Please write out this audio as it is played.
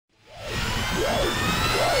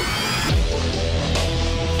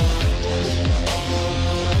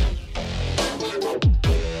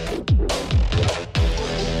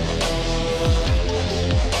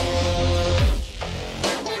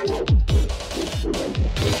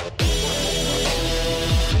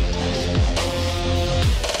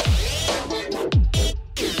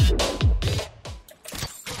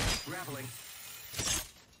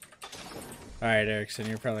Alright, Erickson,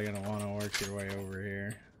 you're probably going to want to work your way over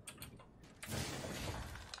here.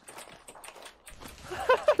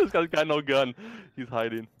 This guy's got no gun. He's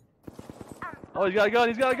hiding. Oh, he's got a gun!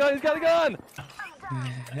 He's got a gun! He's got a gun!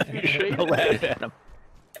 Don't laugh at him.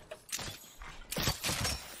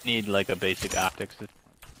 Need like a basic optics.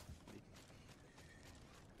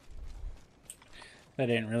 That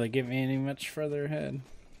didn't really get me any much further ahead.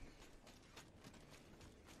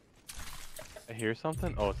 I hear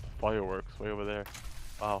something? Oh, it's the fireworks way over there.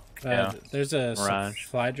 Wow. Yeah. There's a Mirage.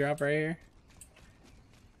 fly drop right here.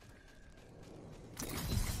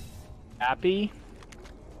 Happy?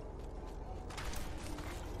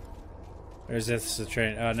 Or is this the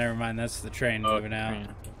train? Oh, never mind. That's the train moving out. Train.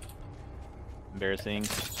 Embarrassing.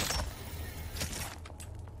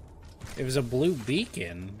 It was a blue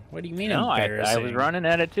beacon. What do you mean No, I embarrassing? was running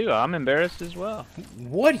at it too. I'm embarrassed as well.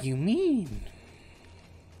 What do you mean?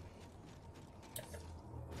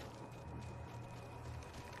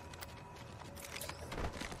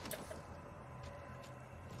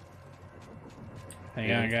 Hang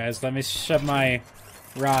on, guys. Let me shove my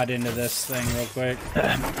rod into this thing real quick.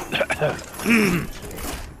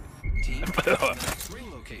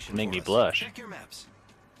 Make me blush. Check your maps.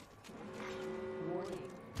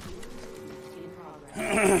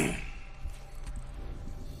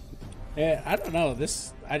 Yeah, I don't know.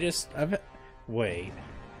 Wait.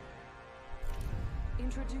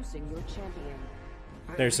 Introducing your champion.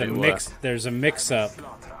 There's a Wait, There's a mix-up.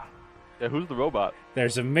 Yeah, who's the robot?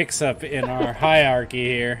 There's a mix-up in our hierarchy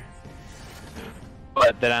here.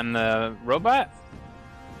 What? That I'm the robot?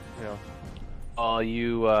 Yeah. Oh,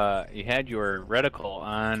 you had your reticle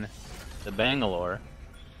on the Bangalore.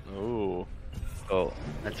 Ooh. Oh,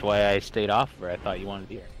 that's why I stayed off of her. I thought you wanted to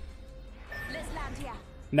be here. Let's land here.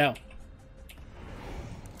 No.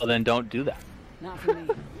 Well, then don't do that. Not for me.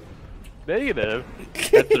 Negative.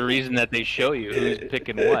 That's the reason that they show you who's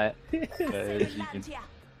picking what. Is you can,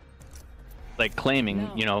 like claiming,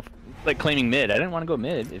 you know, like claiming mid. I didn't want to go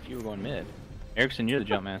mid if you were going mid. Erickson, you're the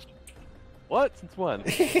jump master. What? Since when?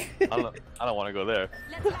 I don't want to go there.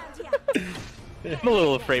 Let's land here. I'm a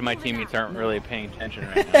little afraid my teammates aren't really paying attention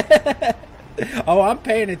right now. Oh, I'm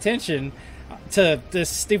paying attention to this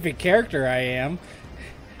stupid character I am.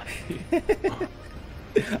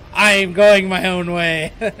 I am going my own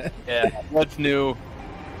way. Yeah, what's new?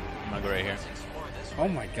 I'm gonna go right here. Oh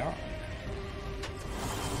my god.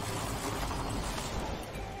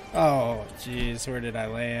 Oh, jeez, where did I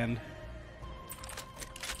land?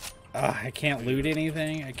 I can't loot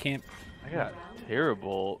anything. I can't. I got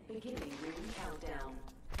terrible Beginning ring countdown.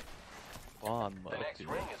 spawn The luck. next dude.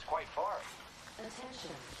 ring is quite far.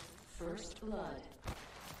 Attention. First blood.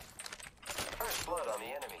 First blood on the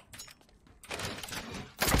enemy.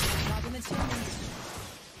 Logging the chimney.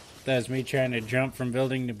 That's me trying to jump from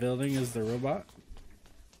building to building as the robot.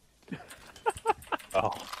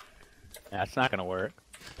 Oh, that's not gonna work.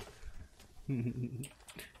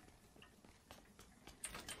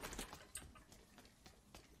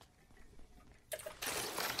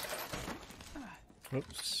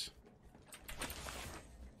 Oops.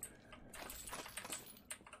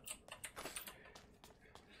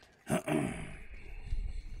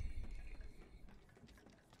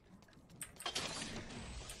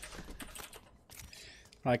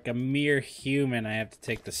 Like a mere human, I have to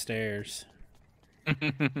take the stairs.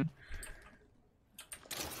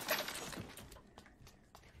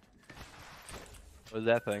 What's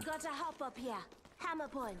that thing? Got a hop up here. Hammer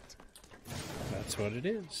point. That's what it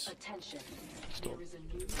is. Attention. There is a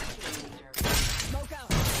new cheerleader. Smoke out.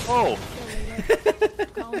 Oh!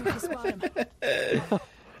 Call me to spot him.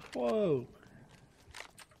 Whoa.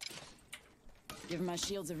 Give my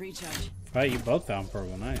shields a recharge. Oh, you both found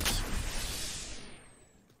purple. Nice.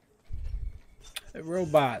 Hey,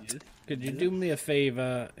 robot, could you do me a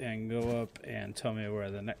favor and go up and tell me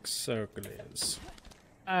where the next circle is?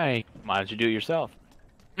 Hey, why don't you do it yourself?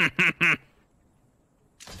 Grappling.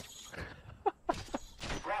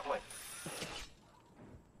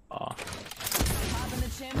 Oh, Hop in the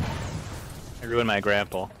chimney. I ruined my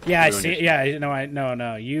grapple. Yeah, I Ruined see. your- Yeah,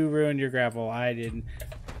 no. You ruined your grapple. I did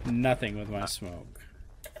nothing with my smoke.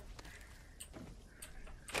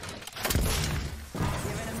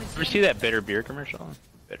 Ever see that bitter beer commercial?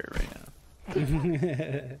 Bitter right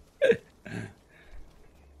now.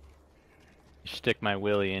 Stick my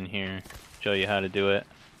willy in here. Show you how to do it.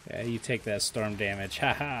 Yeah, you take that storm damage.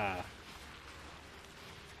 Haha.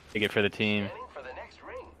 Take it for the team. Heading for the next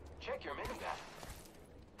ring. Check your mini map.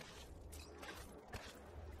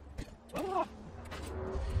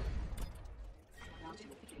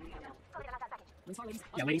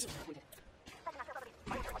 Yeah, ladies. You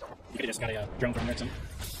could have just got a drone from Nixon.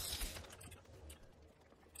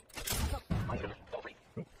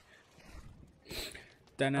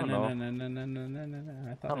 I don't know. I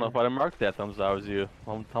I don't know if I'd have marked that thumbs if I was you.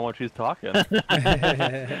 How much he's talking.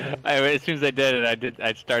 As soon as I did it,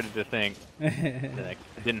 I started to think that I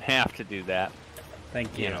didn't have to do that.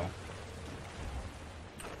 Thank you. You know.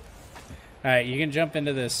 Alright, you can jump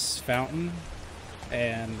into this fountain,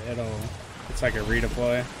 and it's like a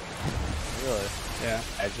redeploy. Really? Yeah.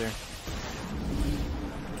 Azure.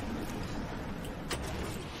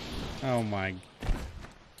 Oh my.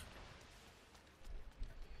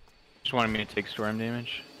 Just wanted me to take storm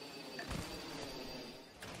damage.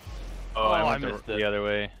 Oh, I I went missed it. the other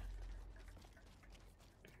way.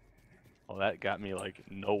 Oh, that got me like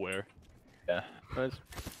nowhere. Yeah. Went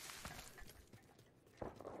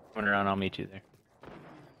around, I'll meet you there.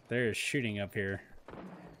 They're shooting up here.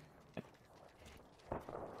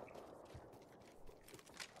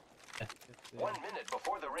 One minute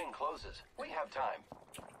before the ring closes. We have time.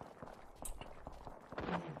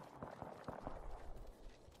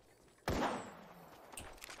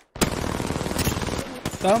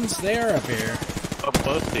 Thumbs, they're up here. Oh,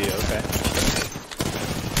 close to you, okay.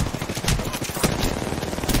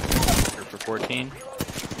 For 14.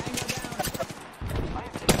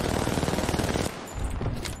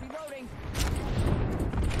 Reloading.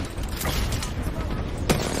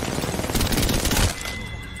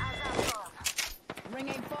 Ring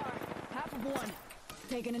ain't far. Half of one.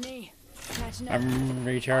 Taking a knee. Catching up. I'm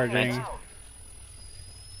recharging.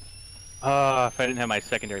 If I didn't have my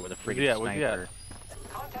secondary with a freaking Where's he at? sniper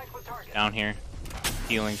Contact with target. down here,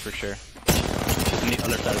 healing for sure. On the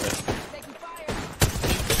other side of it. Taking fire.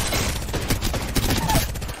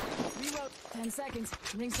 Reload. 10 seconds.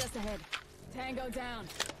 Ring's just ahead. Tango down.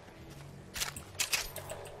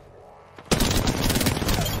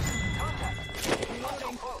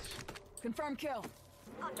 Reloading. Confirm kill.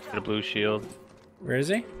 Get a blue shield. Where is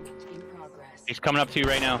he? In progress. He's coming up to you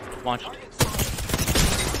right now. Launched.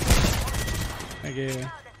 Thank you.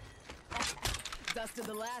 Dusted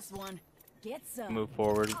the last one. Get some. Move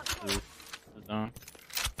forward to the zone.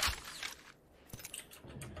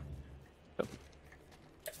 Yep.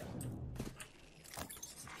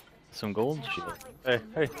 Some gold shield. Hey,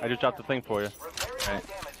 I just dropped the thing for you. Repairing Right. the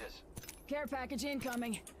damages. Care package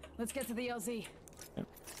incoming. Let's get to the LZ. Yep.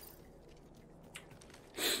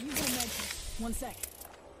 Use my med kit. 1 sec.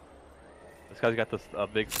 This guy's got this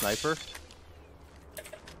big sniper.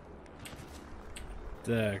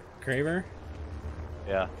 The Kraber?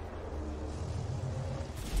 Yeah.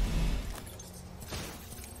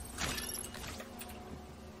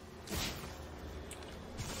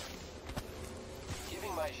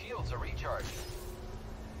 Giving my shields a recharge.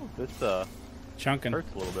 This Chunkin'.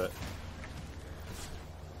 hurts a little bit.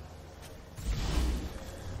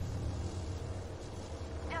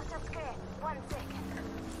 Just a script. 1 second.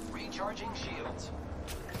 Recharging shields.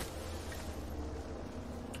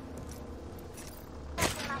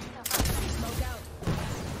 Smoke out.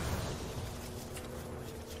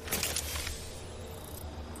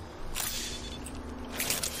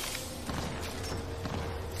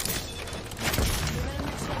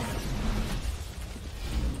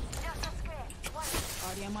 Just a script. 1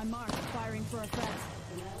 Already on my mark. Firing for effect.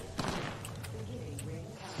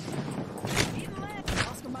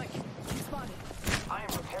 Oscar Mike. You spotted. I am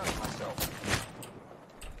repairing myself.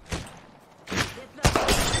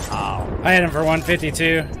 I hit him for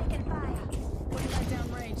 152. taking fire. Putting that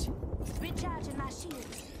down range. Recharging my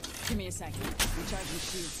shields. Give me a second. Recharging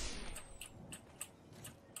shields.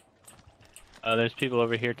 There's people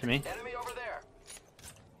over here to me. Enemy over there.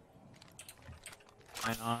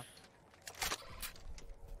 Mine off.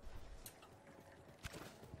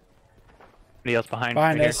 Anybody else behind?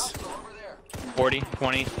 Behind right us. Over there. Here? 40,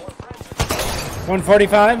 20.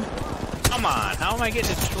 145. Come on, how am I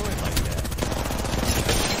getting destroyed like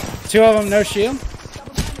that? 2 of them, no shield.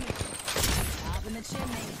 Double enemy. Up in the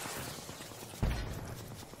chimney.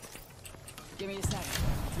 Give me a second.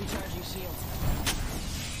 Recharging shields.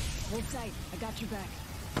 Hold tight. I got your back.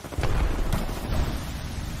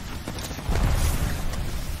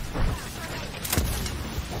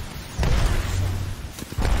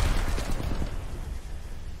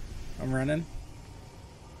 I'm running.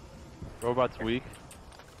 Robot's weak.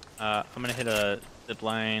 I'm gonna hit a zip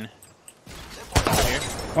line.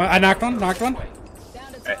 Well, I knocked one. Knocked one. Down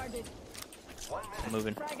to Right. target. I'm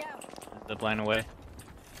moving. Frag out. Zip line away.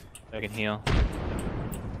 So I can heal.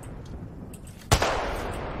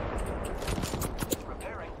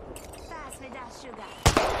 Repairing. Pass me that sugar.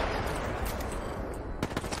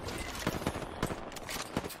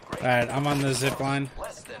 All right, I'm on the zip line.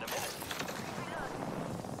 Less than a minute.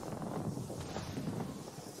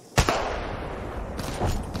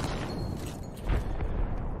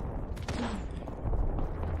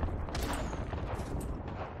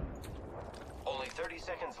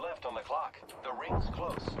 seconds left on the clock. The ring's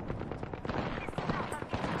close.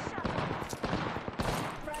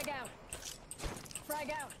 Frag out.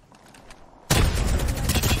 Frag out.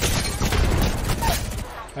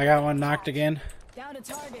 I got one knocked again. Down to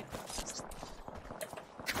target.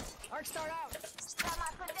 Arc star out.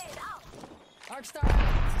 Arc star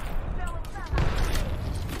out.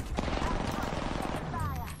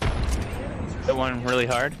 That one really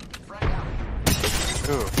hard.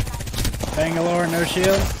 Ooh. Bangalore, no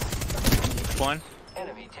shield. One.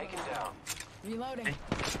 Enemy taken down. Reloading. Okay.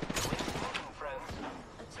 Friends.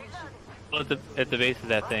 Well, at the base of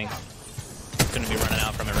that thing. It's gonna be running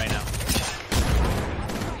out from it right now.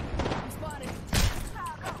 I'm spotted.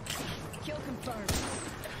 Kill confirmed.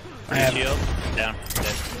 I have, Shield. Down.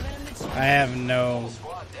 Dead. Giving him the chance. I have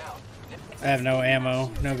no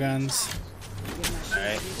ammo, no guns.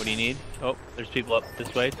 Alright, what do you need? Oh, there's people up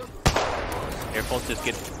this way. Careful, just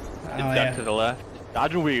get I duck only, to the left.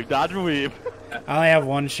 Dodge and weave, dodge and weave. I only have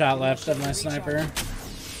one shot left of my sniper.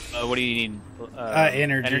 What do you need?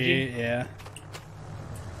 Energy, yeah.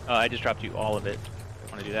 Oh, I just dropped you all of it.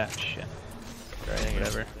 I want to do that? Shit. Alright,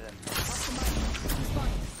 whatever.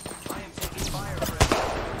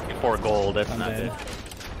 Get 4 gold, that's I'm not dead.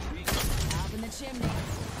 good. Up in the chimney.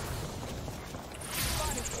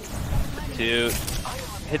 2.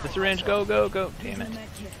 Hit the syringe, go, go, go. Damn it. Med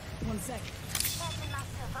kit. 1 second.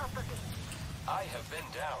 I have been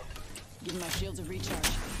downed. Giving my shields a recharge.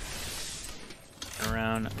 Turn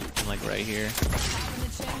around, I'm like right here. Up in the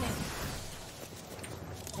chimney.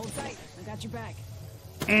 Hold tight. I got your back.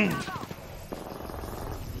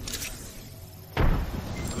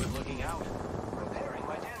 Good looking out. Repairing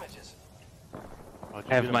my damages. I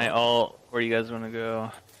have my ult. Where do you guys want to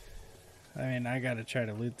go? I mean, I gotta try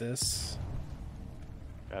to loot this.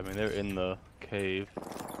 I mean, they're in the cave.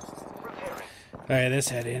 Repairing. Alright, this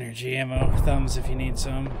had energy ammo. Thumbs if you need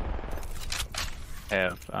some. I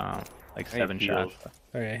have like 7 heals. shots.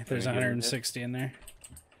 Okay, there's Can I get 160 in there.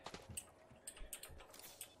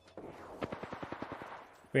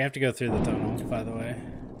 We have to go through the tunnel, by the way.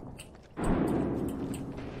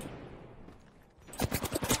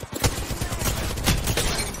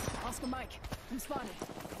 Oscar Mike. I'm spotted.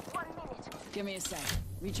 1 minute. Give me a sec.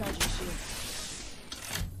 Recharge your shield.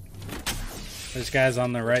 There's guys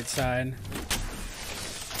on the right side.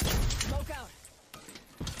 Smoke out.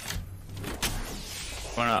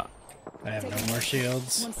 Wanna? I have no more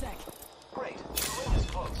shields. 1 sec. Great. The ring is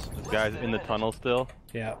close. This guy's in the tunnel still.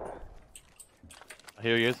 Yeah.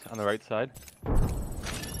 Here he is on the right side.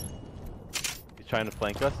 He's trying to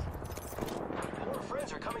flank us. More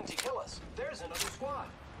friends are coming to kill us. There's another squad.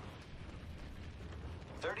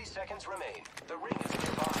 30 seconds remain. The ring is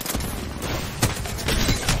nearby.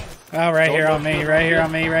 Oh, right here on me, right here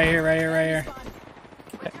on me, right here, right here, right here.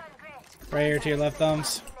 We're doing great. Right here to your left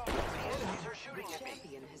thumbs. The enemies are shooting at me.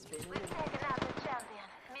 We've taken out the champion.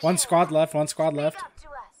 One squad left, one squad left. Up to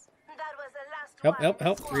us. That was the last Help, one. help,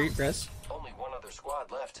 help. Res. Only one other squad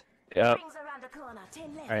left. Yep. Rings around the corner.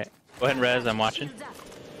 10 left. Alright. Go ahead and res, I'm watching. Shields up.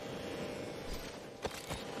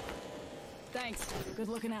 Thanks. Good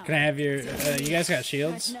looking out. Can I have your, you guys got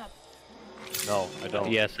shields? Catching up. No, I don't.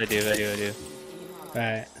 Yes, I do, I do, I do.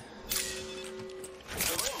 Alright. The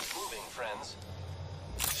ring's moving, friends.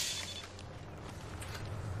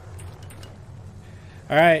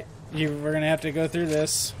 Alright, we're gonna have to go through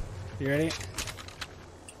this. You ready?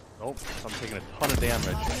 Nope. I'm taking a ton of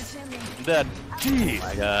damage. Up in the chimney. I'm dead. Oh Jeez.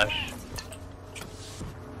 my gosh.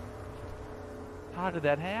 How did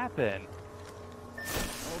that happen?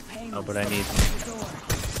 Old pain Oh, was but I need. the door.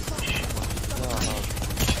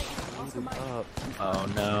 Oscar Mike. Up. Oh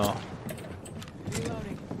no.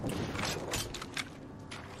 Reloading.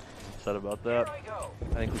 Upset about that. Here I go.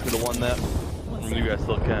 I think we could have won that. I mean, you guys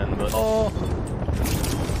still can, but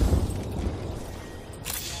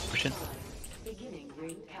Pushing. Beginning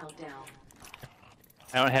ring countdown.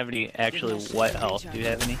 I don't have any actually what health. Do you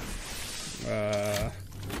have any?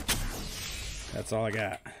 That's all I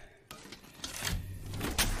got.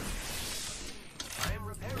 I am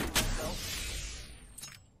repairing myself.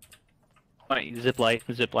 Might zip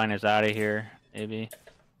line is out of here, maybe.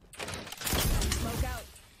 Smoke out.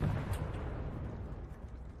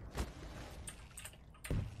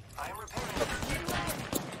 I am repairing.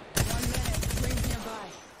 1 minute. Rings nearby.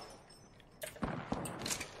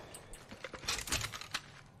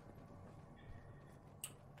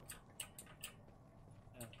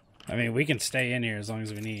 I mean, we can stay in here as long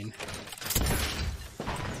as we need.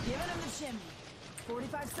 Giving him the chimney.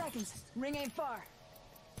 45 seconds. Ring ain't far.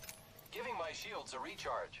 Giving my shields a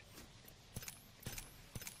recharge.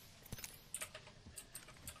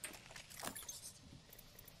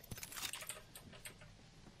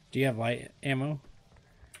 Do you have light ammo?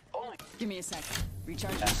 Give me a sec.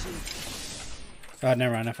 Recharge your shield. Oh,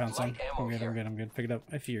 never mind. I found some. Light ammo I'm good. here. I'm good. I'm good. Pick it up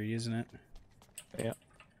if you're using it. Yeah.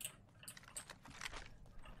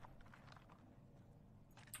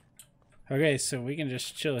 Okay, so we can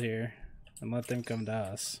just chill here and let them come to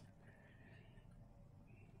us.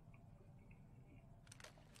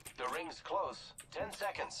 The ring's close. 10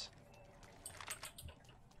 seconds.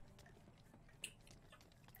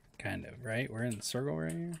 Kind of, right? We're in the circle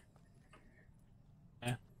right here.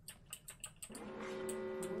 Yeah.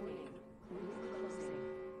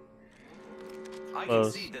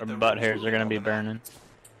 Close. Our butt hairs are gonna be burning.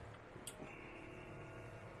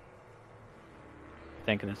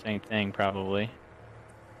 Thinking the same thing, probably.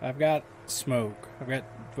 I've got smoke. I've got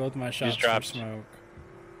both my shots for dropped. smoke.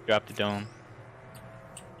 Drop the dome.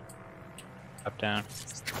 Up, down.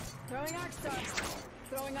 Throwing Arc Star.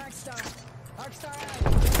 Throwing Arc Star. Arc Star out.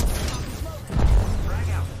 Frag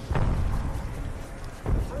out.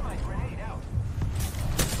 Thermite grenade out.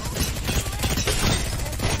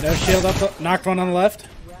 No shield up. Knocked one on the left.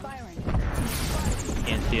 Firing.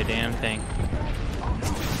 Can't see a damn thing.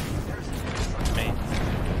 Me.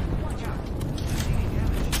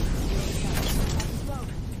 Smoke.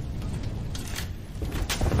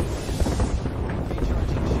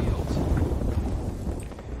 Recharging shields.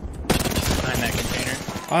 Behind that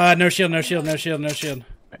container. No shield. No shield. No shield. No shield.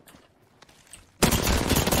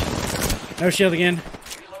 No shield again.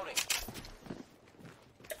 Reloading.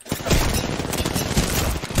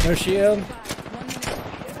 No shield. 1 minute.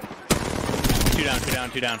 Two down, two down,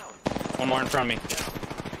 two down. One more in front of me.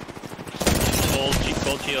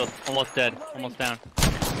 Gold shield. Almost dead. Almost down.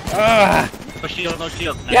 Ah! No shield, no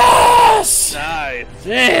shield. Nice. Yes! Nice.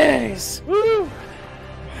 Jeez! Woo!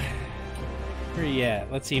 Where you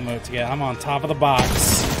at? Let's emote together. I'm on top of the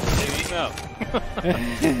box. There you go.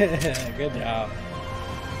 Good job.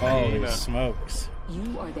 you Holy go. smokes.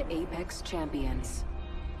 You are the Apex champions.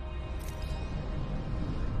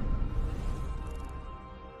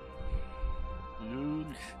 Dude.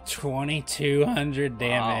 2,200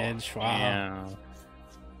 damage. Wow. Yeah.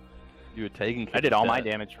 You were taking. I did all my that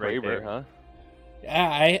damage right Kraber, there. huh?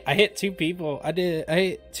 Yeah, I hit 2 people. I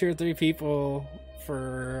hit 2 or 3 people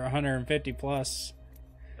for 150 plus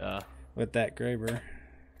Yeah. with that Graber.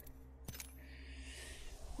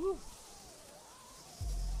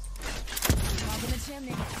 Top of the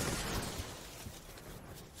chimney.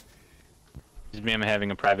 Excuse me, I'm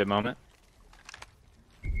having a private moment.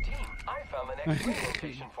 Team, I found the next ring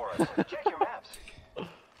location for us. Check your maps.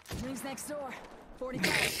 Rings next door.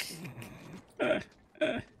 45.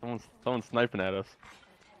 Someone's sniping at us.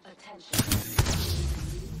 Attention.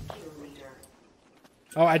 Kill leader.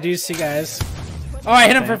 Oh, I do see guys. Oh, I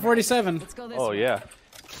hit him for 47. Let's go this Oh way. yeah.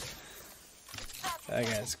 That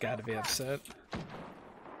guy's got to be upset.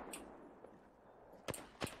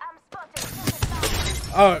 I'm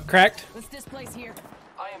spotted. Oh, cracked. Let's displace here.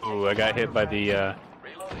 I am Ooh, I got hit by reloading.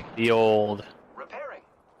 the old Repairing.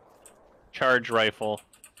 charge rifle.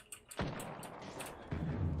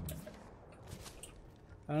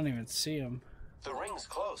 I don't even see him. The ring's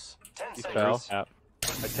close. 10 He seconds. fell.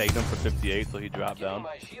 I tagged him for 58, so he dropped Giving down.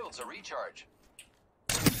 my shields a recharge.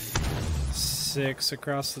 6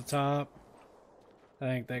 across the top. I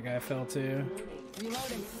think that guy fell too.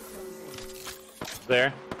 Reloading.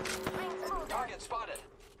 There. Target spotted.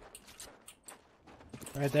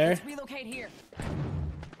 Right there. Relocate here.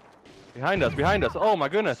 Behind us, behind us. Oh my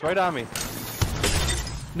goodness, right on me.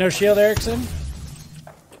 No shield, Erickson.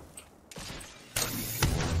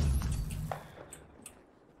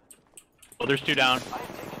 Oh, there's 2 down. I am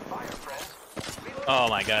taking fire, friends. Reloading. Oh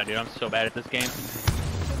my god, dude, I'm so bad at this game.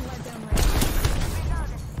 Shouldn't let them rest.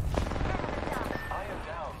 I am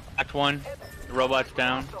down. Act 1. The robot's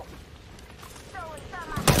down.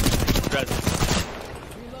 Res-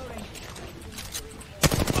 Reloading.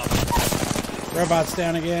 Robot's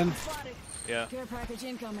down again. Spotted. Yeah. Care package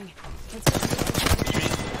incoming. Let's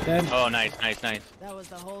go. Dead. Oh, nice, nice, nice. That was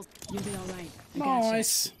the whole. You'll be alright. I gotcha.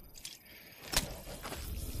 Nice.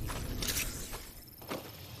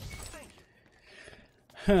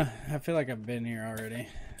 Huh, I feel like I've been here already.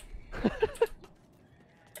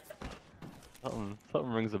 Something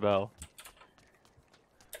rings a bell.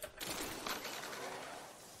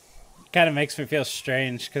 Kind of makes me feel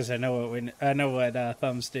strange because I know what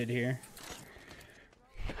Thumbs did here.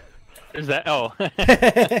 Is that? Oh.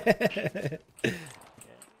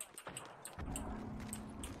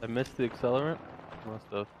 I missed the accelerant. Must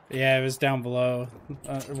have. Yeah, it was down below,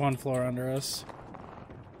 1 floor under us.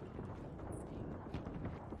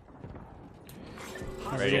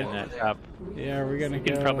 Right in that top. Yeah, we're gonna You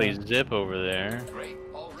go. can probably zip over there. Great.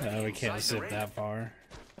 Already We can't inside the zip ring. that far.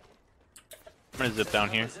 gonna zip down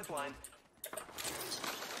here. Zip line.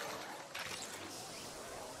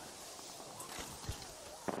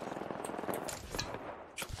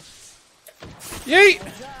 Yeet!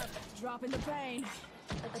 Heads up. Dropping the pain.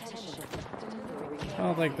 Attention. I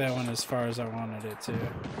don't think that went as far as I wanted it to.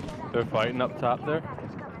 They're fighting up top there.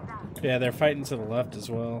 Yeah, they're fighting to the left as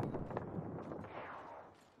well.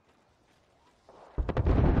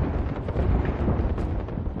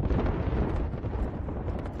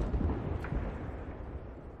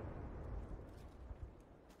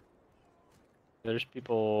 There's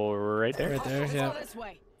people right there. Right there, Let's yeah. go this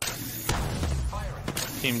way.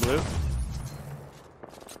 Team blue.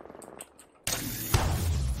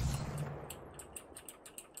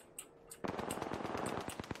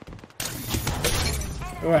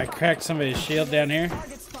 Oh, I cracked somebody's shield down here.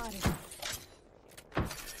 Target spotted.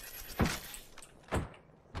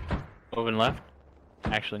 Moving left.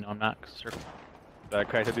 Actually, no, I'm not. 'Cause circle. That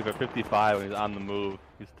cracked hit me for 55 when he's on the move.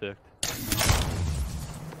 He's ticked.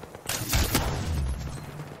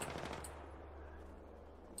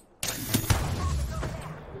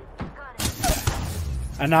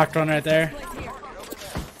 I knocked one right there. Blake here.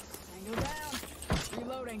 Angle down.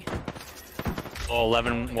 Reloading. Oh,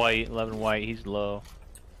 11 white. 11 white. He's low.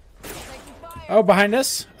 Taking fire. Oh, behind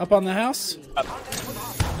us, up on the house. I am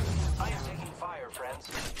taking fire, friends.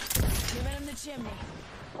 Giving him the chimney.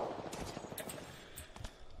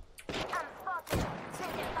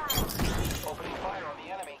 Opening fire on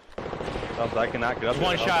the enemy. Sounds like I cannot get up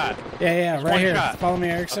One there. shot. Yeah, yeah, right one here. shot. Follow me,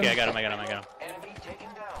 Erickson. Okay, I got him. I got him. I got him. Enemy taken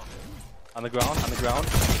down. On the ground, on the ground.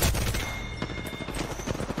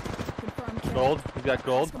 Confirmed kill. Gold. He's got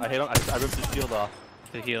gold. I hit him. I ripped his shield off.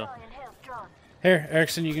 To heal. Here,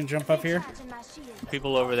 Erickson, you can jump up here.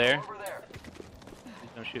 People over there. Over there. Please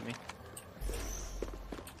don't shoot me.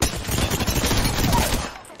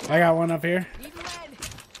 I got one up here. Eating red.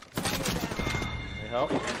 Any help?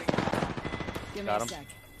 Give Got me him. a sec.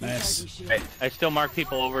 Nice. Recharging shield. I still mark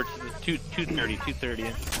people over to the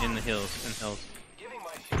 230 in the hills. Giving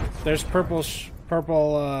my shield. There's purple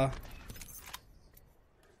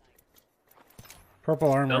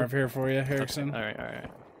armor Nope. up here for you, Erickson. All right, all right.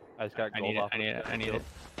 I just got I gold need it. off. I need it. I need it.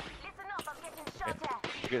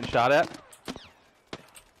 You getting shot at?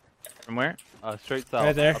 From where? Straight south.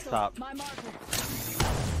 Right there. Up top. My marker.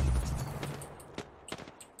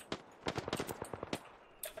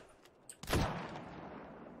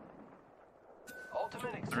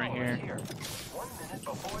 Ultimate Right Explorer here. 1 minute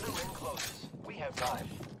before the ring closes. We have time.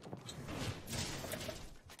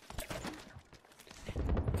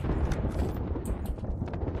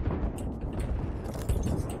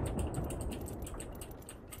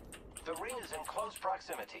 The ring is in close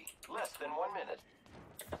proximity. Less than 1 minute.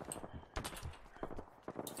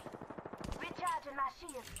 Recharging my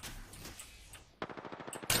shield.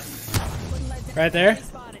 Wouldn't let this Right there. be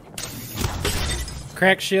spotted.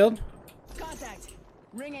 Crack shield. Contact.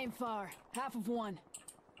 Ring aim far. Half of one.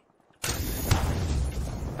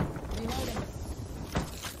 Reloading.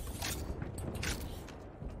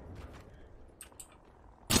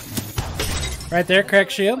 Right there, crack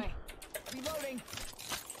shield. Reloading.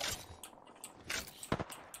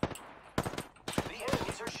 The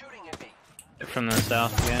enemies are shooting at me. From the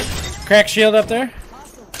south again. Crack shield up there.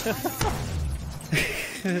 Hostile.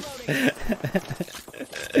 Reloading.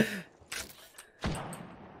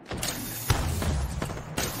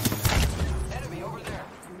 Enemy over there.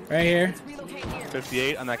 Right here. Relocate here.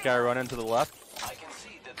 58 on that guy running to the left. I can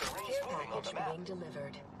see that the ring is moving on the map. Being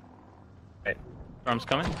delivered. Right. Storm's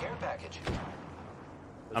coming. Care package.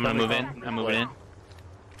 I'm gonna move in. I'm moving in.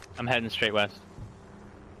 I'm heading straight west.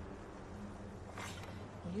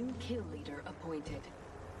 New kill leader appointed.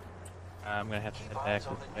 I'm gonna have to Keep head back eyes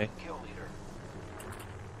on this the way. new kill leader.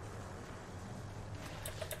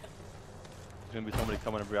 There's gonna be somebody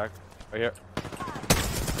coming to react. Right here.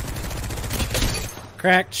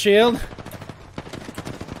 Cracked shield.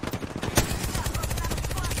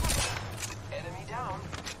 Enemy down.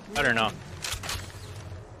 I don't know.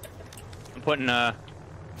 I'm putting a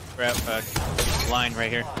line right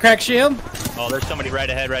here. Crack shield. Oh, there's somebody right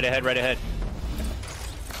ahead, right ahead, right ahead.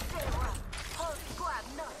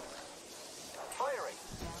 Firing.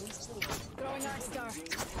 Throwing Arc Star.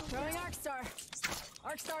 Throwing Arc Star.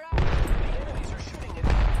 Arc Star out. The enemies are shooting at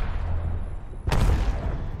me.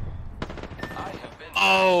 I have been.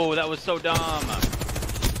 Oh, that was so dumb.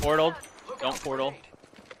 Portaled. Look Don't out for portal.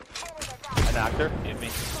 grenade. I knocked her. Hit me.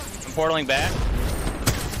 I'm portaling back.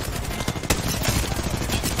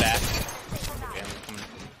 Back. Okay, I'm coming.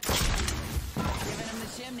 Giving him the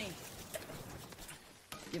chimney.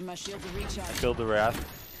 Give my shield to recharge. Killed the Wrath.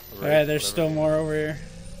 Alright, there's still more over here.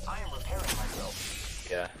 I am repairing myself.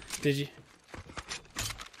 Yeah. Did you?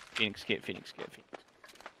 Phoenix, get Phoenix, get Phoenix.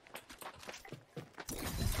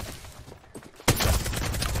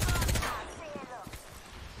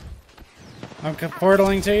 I'm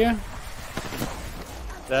portaling to you.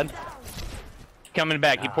 Dead. Coming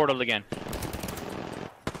back, he portaled again.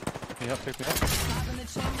 Pick me up, pick me up. Top in the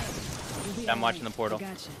chimney. You'll be I'm watching the alright. portal.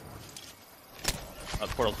 Gotcha.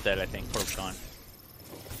 Portal's dead, I think. Portal's gone.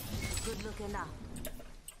 Good looking now.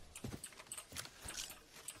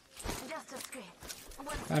 Just a screen.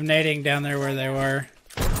 I'm nading down there where they were.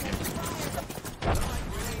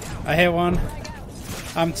 I hit one.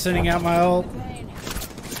 I'm sending out my ult. Pain.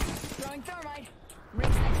 Throwing thermite.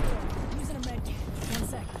 Rings next door. Using a med kit. 1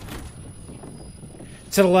 sec.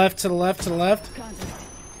 To the left, to the left, to the left. Contact.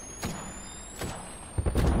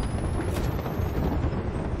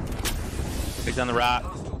 He's on the right.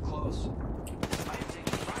 Hostile close. I am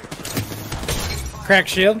taking fire. Crack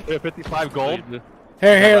shield. We have 55 gold.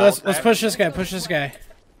 Here, let's push this guy, push this guy.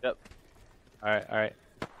 Yep. Alright, alright.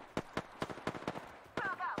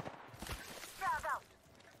 Bravo. Bravo.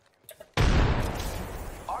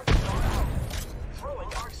 Arc star out.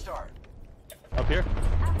 Throwing arc star. Up here.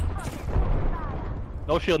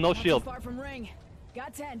 No shield, no Not too shield. far from ring.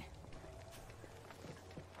 Got 10.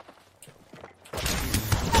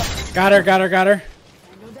 Got her. Tango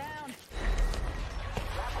down.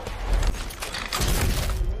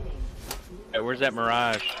 Hey, where's that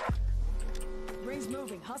Mirage? Rings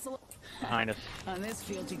moving. Hustle. Behind us. On this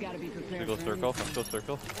field, you gotta be prepared. Let's go for circle. anything. Let's go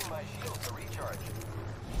circle. Using my shield to recharge.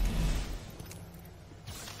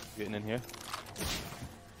 Getting in here.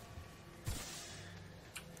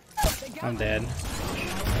 They got I'm me. dead.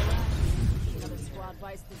 Another squad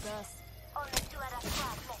bites the dust. Only 2 other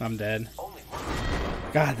squads left. I'm dead. Only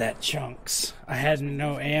God, that chunks. I had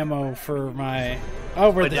no ammo for my... Oh,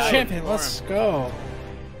 we're the died champion. Let's go.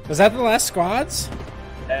 Was that the last squads?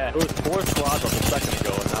 It was 4 squads on the second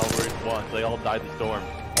ago, and now we're in 1. So they all died the storm.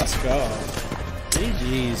 Let's go.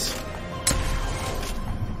 GG's.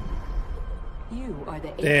 You are the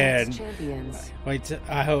Dude. Apex champions. Wait,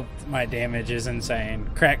 I hope my damage is insane.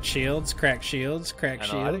 Crack shields, crack shields, crack I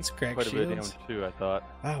know, I shields, did crack quite a bit of shields. damage too, I thought.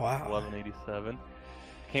 Oh, wow. 1187.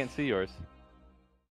 Can't see yours.